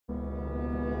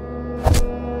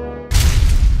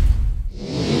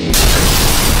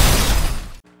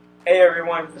Hey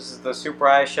everyone, this is the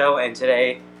Supereyeeye Show, and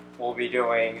today we'll be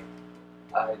doing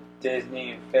a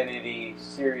Disney Infinity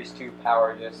Series 2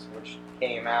 Power Disc, which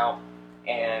came out,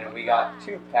 and we got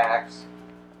 2 packs.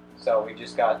 So we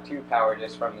just got 2 Power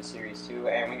Discs from the Series 2,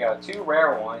 and we got 2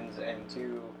 rare ones and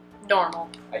 2 normal.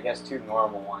 I guess 2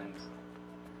 normal ones.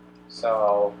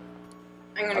 So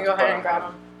I'm gonna go ahead and grab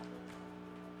them.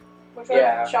 Which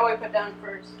one shall we put down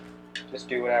first? Just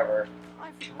do whatever.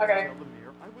 Okay.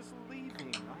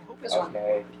 This one.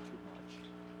 Okay.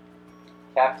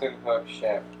 Captain Hook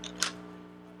ship.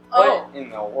 Oh. What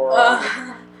in the world?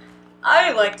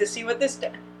 I like to see what this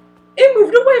does. It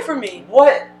moved away from me.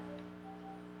 What?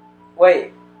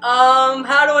 Wait.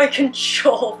 How do I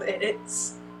control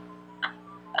this?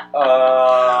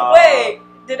 Wait,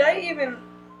 did I even...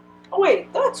 Oh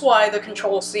wait, that's why the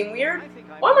controls seem weird.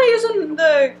 Why am I using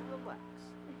the...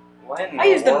 I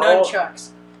use the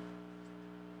nunchucks.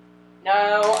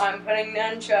 No, I'm putting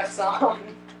nunchucks on.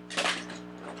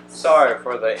 Sorry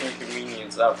for the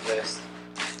inconvenience of this.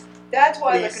 That's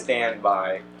why Please stand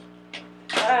by.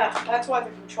 That's why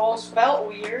the controls felt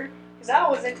weird, because I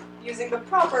wasn't using the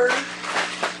proper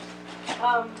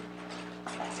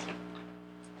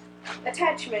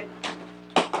attachment.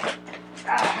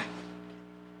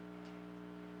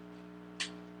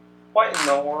 What in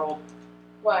the world?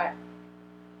 What?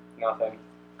 Nothing.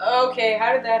 Okay,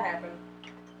 how did that happen?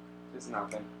 Just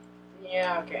nothing.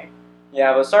 Yeah, okay.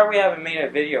 Yeah, but sorry we haven't made a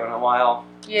video in a while.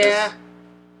 Yeah.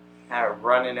 Just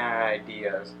running out of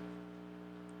ideas.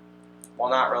 Well,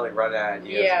 not really running out of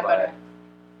ideas, yeah, but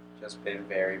just been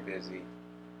very busy.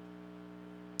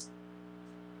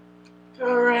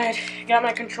 Alright, got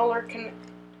my controller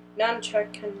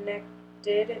nunchuck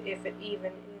connected, if it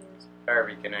even is.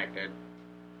 Very connected.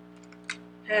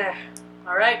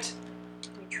 Alright,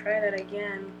 let me try that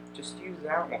again. Just use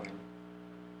that one.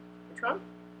 Which one?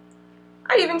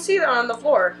 I even see that on the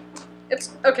floor.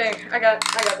 It's okay. I got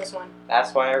this one.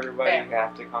 That's why everybody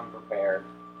have to come prepared.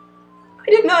 I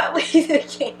did not leave the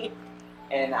game.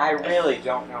 And I really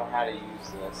don't know how to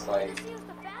use this. Like,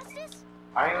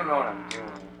 I don't even know what I'm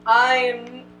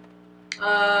doing.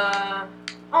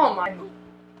 Oh my.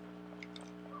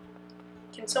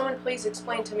 Can someone please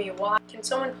explain to me why? Can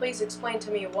someone please explain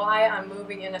to me why I'm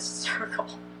moving in a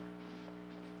circle?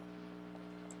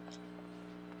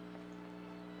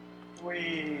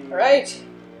 Right.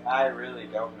 I really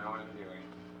don't know what I'm doing.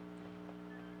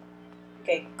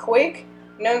 Okay, quick.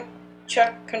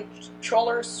 Nunchuck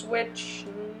controller switch.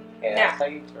 Yeah, now.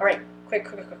 Alright, quick.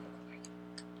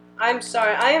 I'm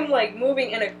sorry, I am like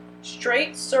moving in a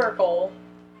straight circle.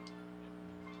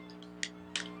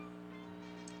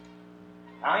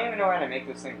 I don't even know how to make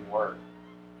this thing work.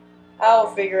 I'll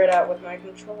figure it out with my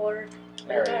controller.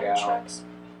 There we go.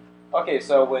 Okay,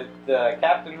 so with the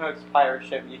Captain Hook's pirate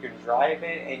ship, you can drive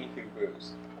it and you can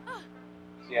boost.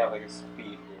 So you have like a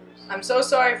speed boost. I'm so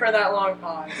sorry for that long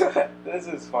pause. This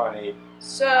is funny.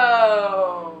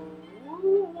 So,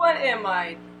 what am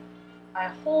I? I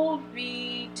hold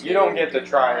B to... You don't get to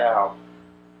try it out.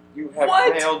 You have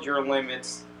failed your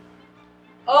limits.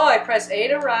 Oh, I press A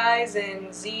to rise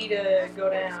and Z to go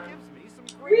down.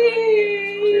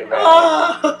 Whee!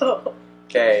 Oh!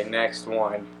 Okay, next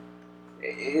one.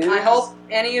 I hope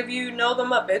any of you know the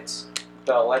Muppets.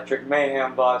 The Electric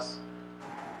Mayhem Bus.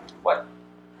 What?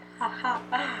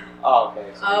 Oh,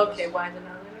 okay. So okay, why is it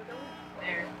not letting me go?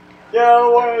 There. Get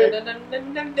away!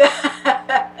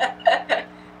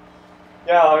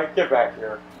 Yeah, get back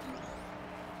here.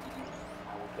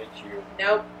 I will get you.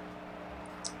 Nope.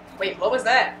 Wait, what was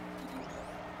that?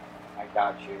 I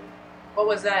got you. What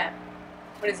was that?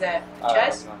 What is that?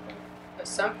 Chest? Nothing.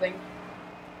 Something.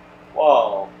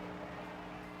 Whoa.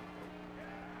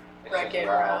 Wreck-It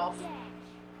Ralph.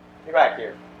 Get back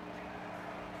here.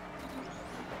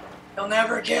 You'll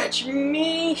never catch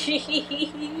me.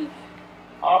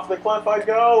 Off the cliff I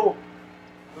go.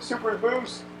 The super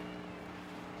boost.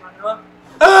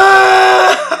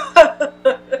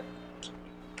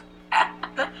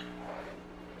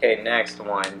 Okay, next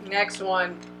one. Next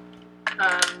one.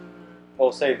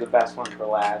 We'll save the best one for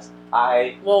last.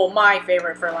 Well, my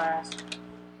favorite for last.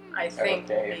 I think.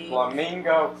 Okay,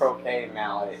 Flamingo Croquet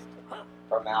Mallet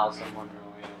from Alice in Wonderland.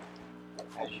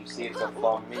 As you see, it's a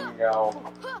flamingo.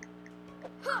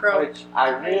 Which I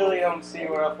really don't see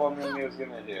what a flamingo is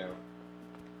gonna do.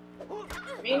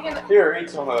 Here, eat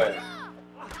some of it.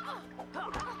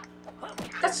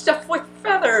 That's stuff with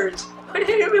feathers. What did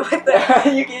you do with that?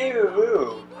 You gave it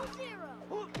woo.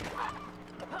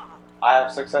 I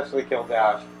have successfully killed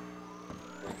Dash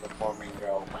with the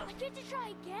flamingo.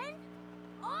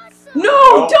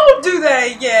 No, don't do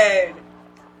that again.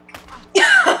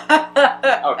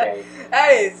 Okay.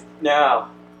 That is Now,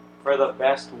 for the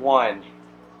best one.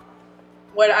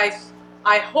 What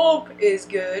I hope is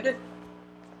good.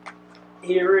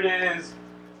 Here it is.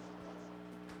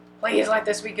 Please let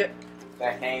this be good.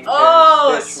 The hang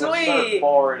Oh, stitch with sweet.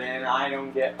 surfboard, and I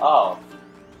don't get. Oh.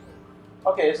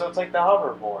 Okay, so it's like the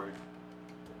hoverboard.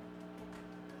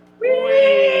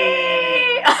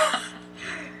 Whee!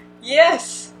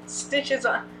 Yes, Stitch is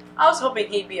on. I was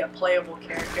hoping he'd be a playable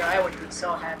character. I would be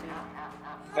so happy.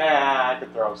 Nah, I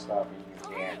could throw stuff and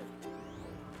you can't.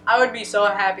 I would be so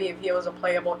happy if he was a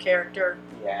playable character.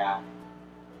 Yeah.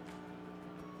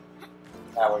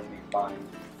 That would be fun.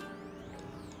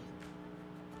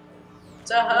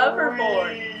 It's a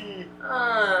hoverboard. Whee!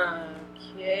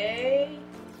 Okay.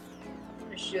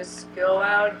 Let's just go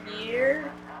out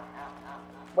here.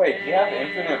 Wait, do you have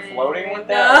infinite floating with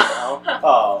that? No. No.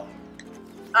 Oh.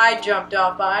 I jumped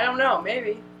off, but I don't know.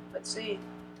 Maybe. Let's see.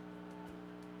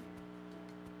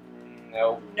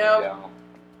 Nope. Nope. You don't.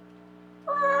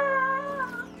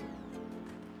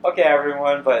 Okay,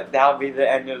 everyone, but that'll be the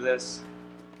end of this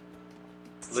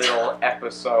little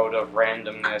episode of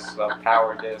randomness of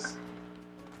Power Disc.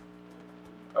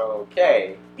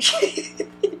 Okay.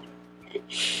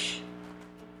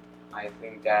 I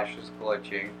think Dash is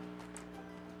glitching.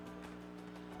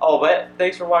 Oh, but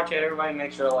thanks for watching, everybody.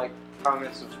 Make sure to like,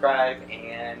 comment, subscribe,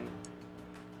 and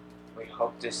we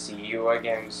hope to see you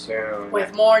again soon.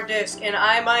 With more disc, and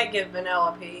I might get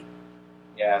Vanellope.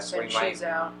 Yes, we Since might. she's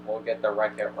out. We'll get the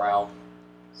Wreck-It Ralph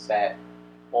set.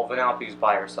 Well, Vanellope's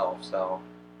by herself, so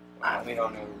we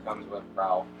don't know who comes with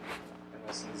Ralph. And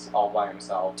this is all by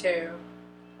himself. Two.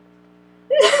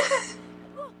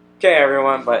 Okay,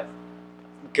 everyone, but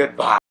goodbye.